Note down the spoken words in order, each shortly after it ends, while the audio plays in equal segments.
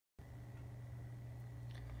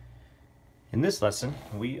In this lesson,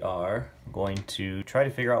 we are going to try to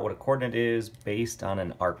figure out what a coordinate is based on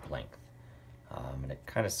an arc length. And it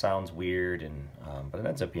kind of sounds weird, but it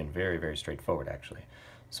ends up being very, very straightforward actually.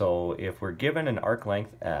 So if we're given an arc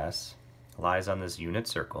length S, lies on this unit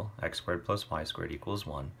circle, x squared plus y squared equals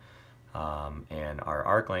 1, and our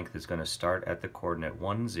arc length is going to start at the coordinate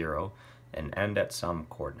 1, 0 and end at some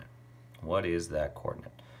coordinate. What is that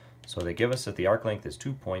coordinate? So they give us that the arc length is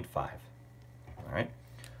 2.5. All right,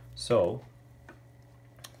 so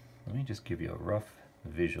let me just give you a rough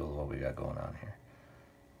visual of what we got going on here.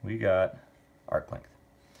 We got arc length.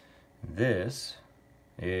 This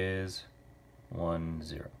is 1,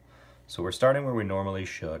 0. So we're starting where we normally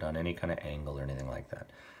should on any kind of angle or anything like that.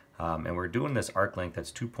 And we're doing this arc length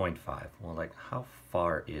that's 2.5. Well, like, how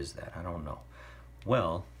far is that? I don't know.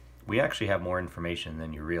 Well, we actually have more information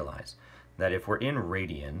than you realize. That if we're in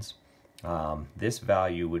radians, this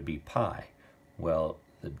value would be pi. Well,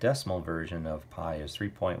 the decimal version of pi is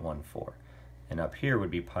 3.14. And up here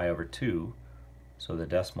would be pi over 2. So the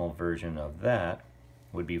decimal version of that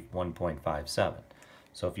would be 1.57.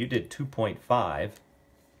 So if you did 2.5,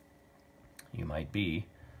 you might be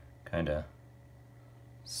kind of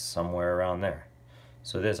somewhere around there.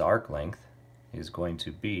 So this arc length is going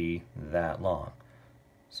to be that long.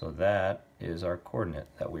 So that is our coordinate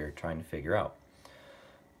that we are trying to figure out.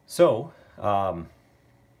 So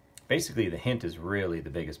basically the hint is really the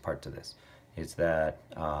biggest part to this. Is that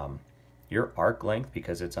your arc length,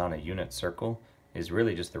 because it's on a unit circle, is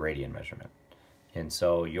really just the radian measurement. And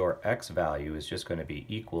so your x value is just going to be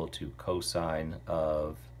equal to cosine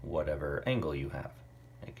of whatever angle you have,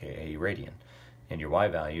 aka radian. And your y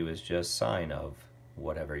value is just sine of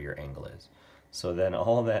whatever your angle is. So then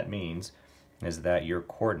all that means is that your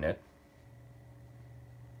coordinate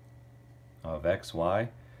of xy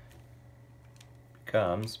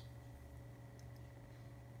becomes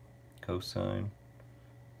cosine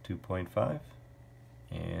 2.5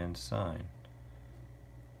 and sine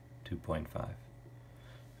 2.5.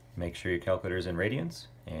 Make sure your calculator is in radians,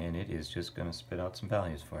 and it is just going to spit out some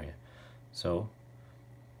values for you. So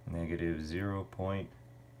negative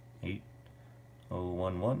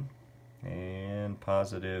 0.8011 and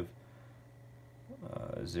positive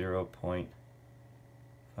 0.5985.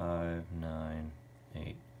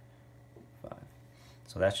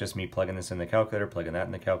 So that's just me plugging this in the calculator, plugging that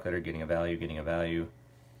in the calculator, getting a value,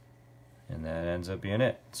 and that ends up being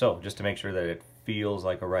it. So just to make sure that it feels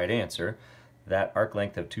like a right answer, that arc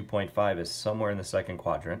length of 2.5 is somewhere in the second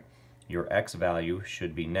quadrant. Your x value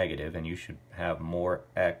should be negative, and you should have more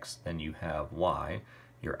x than you have y.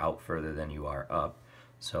 You're out further than you are up.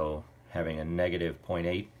 So having a negative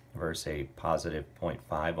 0.8 versus a positive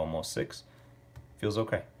 0.5, almost 6, feels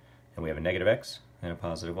okay. And we have a negative x and a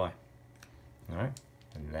positive y. All right,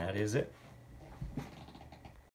 and that is it.